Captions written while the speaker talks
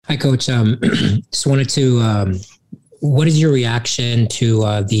Hi, Coach. Just wanted to, what is your reaction to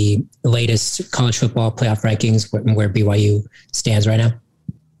the latest college football playoff rankings where BYU stands right now?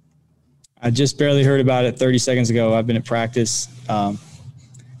 I just barely heard about it 30 seconds ago. I've been at practice.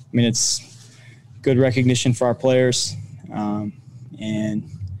 It's good recognition for our players, and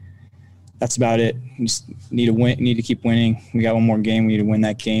that's about it. We just need to win. Need to keep winning. We got one more game. We need to win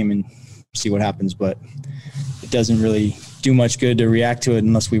that game and see what happens. But it doesn't really do much good to react to it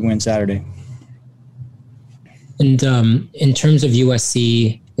unless we win Saturday. And in terms of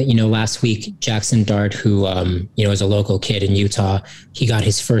USC, last week, Jackson Dart, who, is a local kid in Utah, he got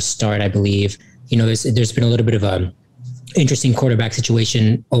his first start, I believe. There's been a little bit of a interesting quarterback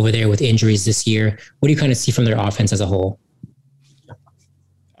situation over there with injuries this year. What do you kind of see from their offense as a whole?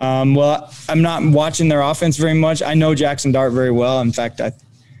 Well, I'm not watching their offense very much. I know Jackson Dart very well. In fact, I'm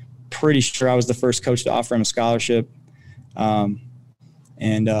pretty sure I was the first coach to offer him a scholarship. I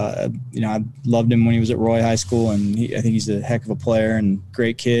loved him when he was at Roy High School, and I think he's a heck of a player and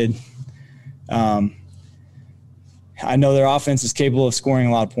great kid. I know their offense is capable of scoring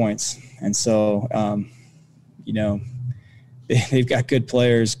a lot of points. And so, they've got good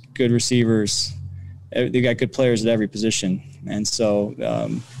players, good receivers. They've got good players at every position. And so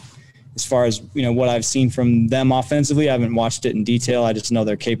as far as, what I've seen from them offensively, I haven't watched it in detail. I just know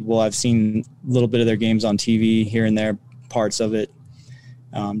they're capable. I've seen a little bit of their games on TV here and there, parts of it.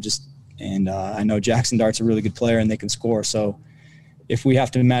 I know Jackson Dart's a really good player and they can score. So if we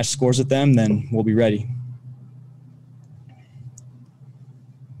have to match scores with them, then we'll be ready.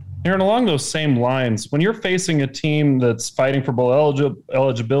 Aaron, along those same lines, when you're facing a team that's fighting for bowl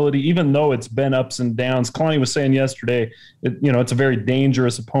eligibility, even though it's been ups and downs, Kalani was saying yesterday, it's a very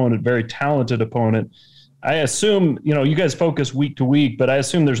dangerous opponent, very talented opponent. I assume, you guys focus week to week, but I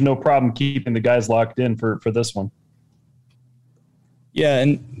assume there's no problem keeping the guys locked in for this one. Yeah,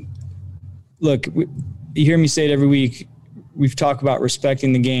 and look, you hear me say it every week. We've talked about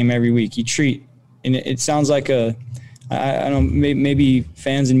respecting the game every week. You treat, and it sounds like I don't know, maybe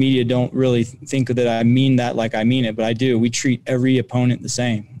fans and media don't really think that I mean that like I mean it, but I do. We treat every opponent the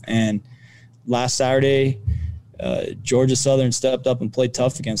same. And last Saturday, Georgia Southern stepped up and played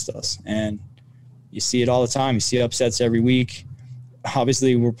tough against us. And you see it all the time. You see upsets every week.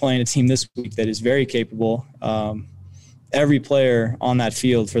 Obviously, we're playing a team this week that is very capable. Every player on that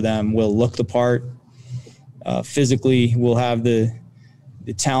field for them will look the part. Physically, will have the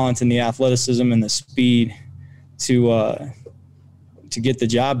talent and the athleticism and the speed to get the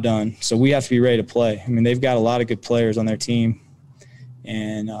job done. So we have to be ready to play. I mean, they've got a lot of good players on their team,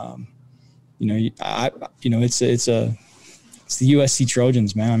 and it's the USC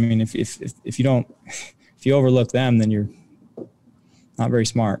Trojans, man. I mean, if you overlook them, then you're not very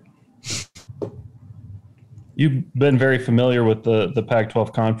smart. You've been very familiar with the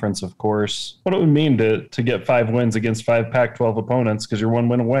Pac-12 conference, of course. What it would mean to get 5 wins against 5 Pac-12 opponents because you're 1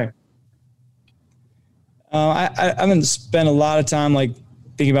 win away. I haven't spent a lot of time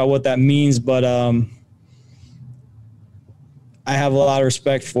thinking about what that means, but I have a lot of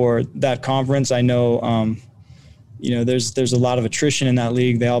respect for that conference. I know, there's a lot of attrition in that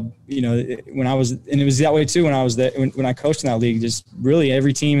league. They all, when I was, and it was that way too when I was there, when I coached in that league. Just really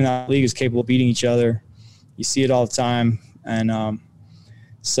every team in that league is capable of beating each other. You see it all the time, and I'm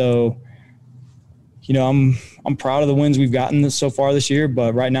proud of the wins we've gotten so far this year,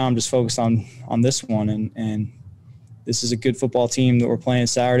 but right now I'm just focused on this one. And this is a good football team that we're playing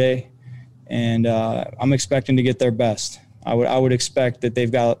Saturday, and I'm expecting to get their best. I would expect that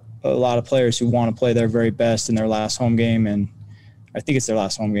they've got a lot of players who want to play their very best in their last home game, and I think it's their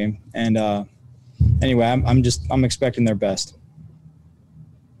last home game. And anyway, I'm expecting their best.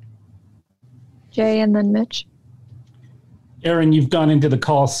 Jay and then Mitch. Aaron, you've gone into the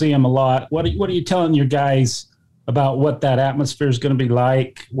Coliseum a lot. What are you telling your guys about what that atmosphere is going to be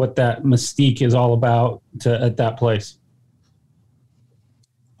like, what that mystique is all about at that place?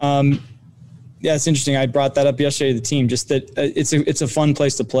 Yeah, it's interesting. I brought that up yesterday to the team. Just that it's a fun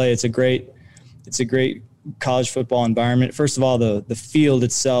place to play. It's a great college football environment. First of all, the field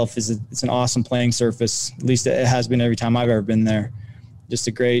itself it's an awesome playing surface. At least it has been every time I've ever been there. Just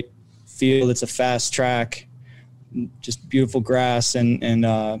a great field. It's a fast track. Just beautiful grass, and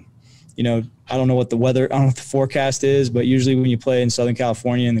I don't know what the forecast is, but usually when you play in Southern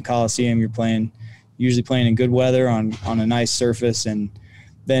California in the Coliseum, you're usually playing in good weather on a nice surface, and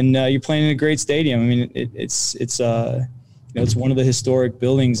then you're playing in a great stadium. I mean, it's one of the historic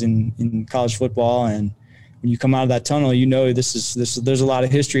buildings in college football, and when you come out of that tunnel, there's a lot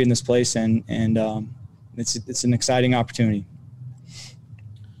of history in this place, and it's an exciting opportunity.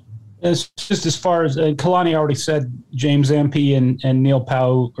 It's just as far as Kalani already said, James Empey and Neil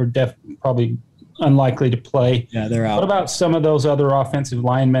Powell are probably unlikely to play. Yeah, they're out. What about some of those other offensive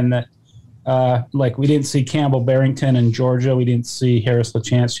linemen that, like we didn't see Campbell Barrington in Georgia, we didn't see Harris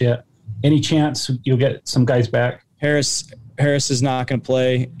LaChance yet. Any chance you'll get some guys back? Harris is not going to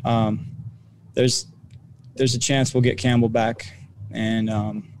play. There's a chance we'll get Campbell back,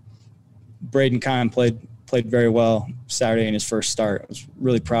 and Braden Kine played very well Saturday in his first start. I was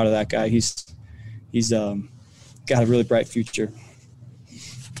really proud of that guy. He's got a really bright future.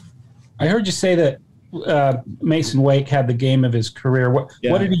 I heard you say that Mason Wake had the game of his career. What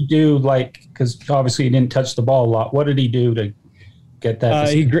did he do? Because obviously he didn't touch the ball a lot. What did he do to get that?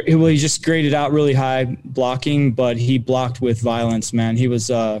 He just graded out really high blocking, but he blocked with violence. Man, he was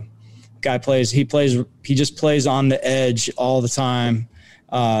guy plays. He just plays on the edge all the time.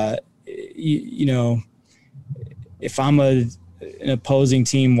 You know, if I'm an opposing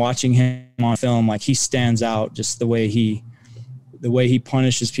team watching him on film, like he stands out just the way he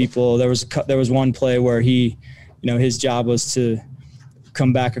punishes people. There was one play where he, you know, his job was to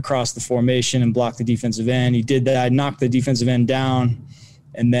come back across the formation and block the defensive end. He did that, knocked the defensive end down,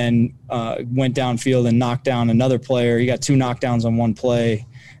 and then went downfield and knocked down another player. He got 2 knockdowns on one play.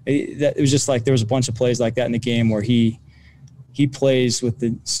 It was just like there was a bunch of plays like that in the game where he plays with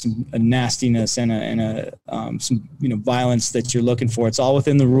a nastiness and some, you know, violence that you're looking for. It's all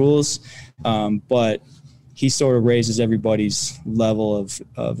within the rules, but he sort of raises everybody's level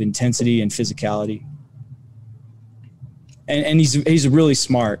of intensity and physicality. And he's really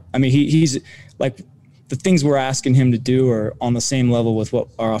smart. I mean, he's like the things we're asking him to do are on the same level with what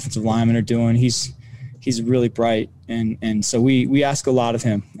our offensive linemen are doing. He's really bright, and so we ask a lot of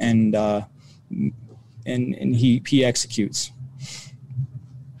him, and he executes.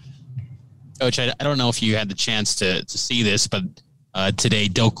 Coach, I don't know if you had the chance to see this, but today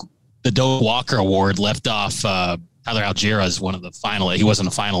the Doak Walker Award left off Tyler Algier as one of the finalists. He wasn't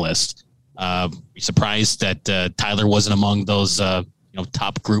a finalist. You surprised that Tyler wasn't among those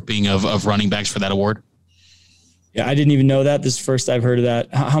top grouping of running backs for that award? Yeah, I didn't even know that. This is the first I've heard of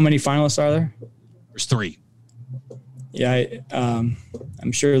that. How many finalists are there? There's 3. Yeah,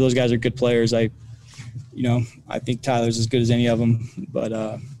 I'm sure those guys are good players. I think Tyler's as good as any of them, but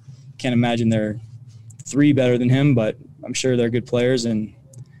can't imagine there are 3 better than him. But I'm sure they're good players, and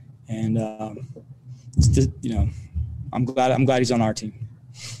it's just, you know, I'm glad he's on our team.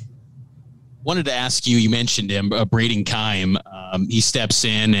 Wanted to ask you mentioned him, Braden Kime. He steps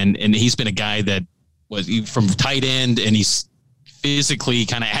in, and he's been a guy that was from tight end, and he's physically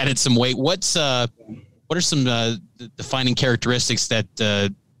kind of added some weight. What are some defining characteristics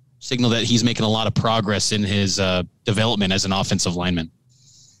that signal that he's making a lot of progress in his development as an offensive lineman?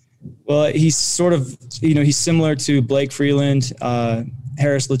 Well, he's sort of, you know, he's similar to Blake Freeland,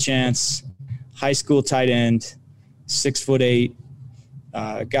 Harris LaChance, high school tight end, 6'8",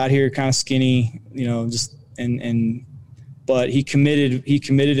 got here kind of skinny, you know, just but he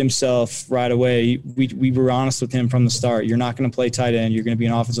committed himself right away. We were honest with him from the start. You're not going to play tight end. You're going to be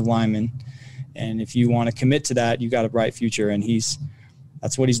an offensive lineman. And if you want to commit to that, you got a bright future. And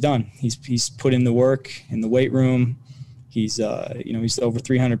that's what he's done. He's put in the work in the weight room. He's over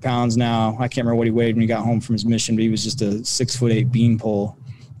 300 pounds now. I can't remember what he weighed when he got home from his mission, but he was just a 6'8" beanpole.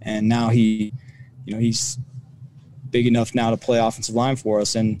 And now he's big enough now to play offensive line for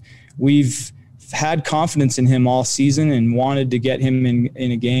us. And we've had confidence in him all season and wanted to get him in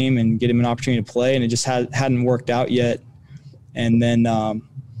a game and get him an opportunity to play. And it just hadn't worked out yet. And then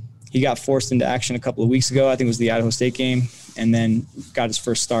he got forced into action a couple of weeks ago. I think it was the Idaho State game, and then got his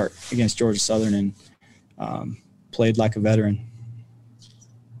first start against Georgia Southern and played like a veteran.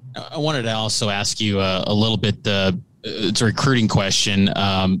 I wanted to also ask you a little bit, it's a recruiting question.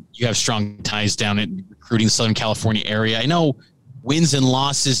 You have strong ties down in recruiting the Southern California area. I know wins and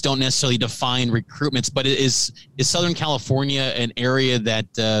losses don't necessarily define recruitments, but is Southern California an area that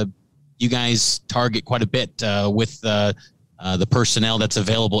you guys target quite a bit with the personnel that's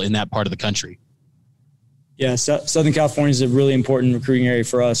available in that part of the country? Yeah, Southern California is a really important recruiting area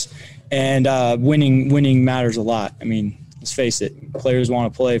for us, and winning matters a lot. I mean, let's face it, players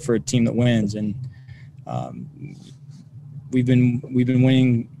want to play for a team that wins, and we've been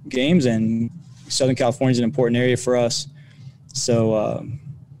winning games, and Southern California is an important area for us. So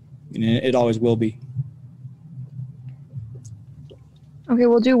it always will be. Okay,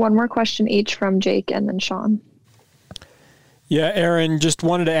 we'll do one more question each from Jake and then Sean. Yeah, Aaron, just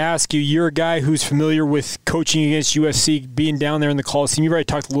wanted to ask you, you're a guy who's familiar with coaching against USC, being down there in the Coliseum. You've already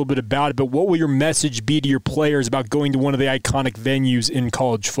talked a little bit about it, but what will your message be to your players about going to one of the iconic venues in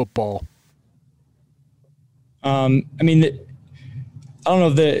college football? I mean, I don't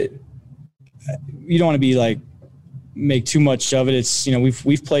know you don't want to be like make too much of it. It's, you know,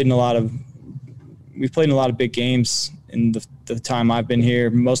 we've played in a lot of big games in the time I've been here.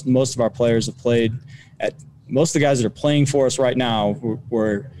 Most of our players have played at, most of the guys that are playing for us right now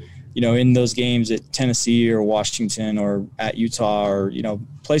were, you know, in those games at Tennessee or Washington or at Utah, or, you know,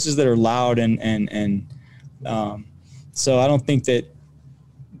 places that are loud and so I don't think that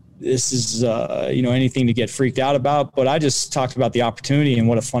this is, you know, anything to get freaked out about, but I just talked about the opportunity and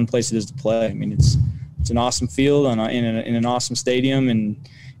what a fun place it is to play. I mean, it's an awesome field in an awesome stadium and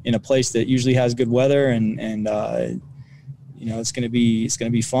in a place that usually has good weather and you know, it's going to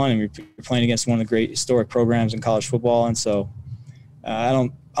be fun. And you're playing against one of the great historic programs in college football. And so I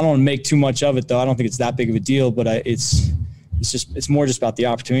don't want to make too much of it, though. I don't think it's that big of a deal, but it's more just about the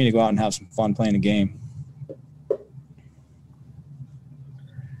opportunity to go out and have some fun playing the game.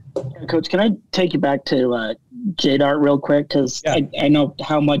 Coach, can I take you back to J-Dart real quick? Because yeah. I know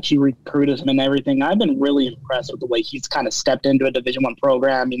how much you recruited him and everything. I've been really impressed with the way he's kind of stepped into a Division I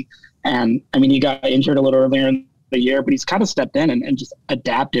program. And I mean, he got injured a little earlier in the year, but he's kind of stepped in and just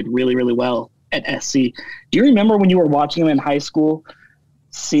adapted really, really well at SC. Do you remember when you were watching him in high school,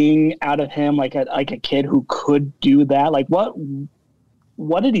 seeing out of him like a kid who could do that? Like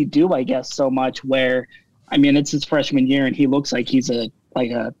what did he do, I guess, so much where, I mean, it's his freshman year and he looks like he's at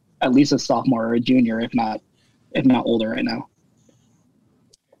least a sophomore or a junior, if not older right now.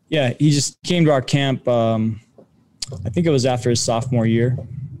 Yeah, he just came to our camp. I think it was after his sophomore year,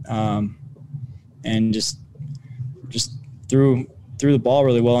 and just threw the ball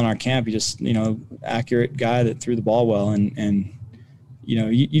really well in our camp. He just, you know, accurate guy that threw the ball well, and you know,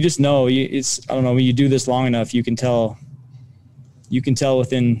 you just know it's, I don't know, when you do this long enough, you can tell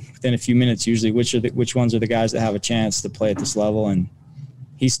within a few minutes usually which ones are the guys that have a chance to play at this level, and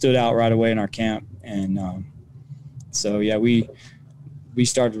he stood out right away in our camp. And so, yeah, we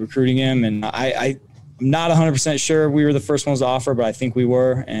started recruiting him, and I'm not 100% sure we were the first ones to offer, but I think we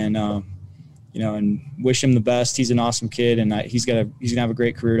were. And, you know, and wish him the best. He's an awesome kid, and he's going to have a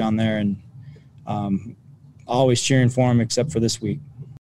great career down there, and always cheering for him except for this week.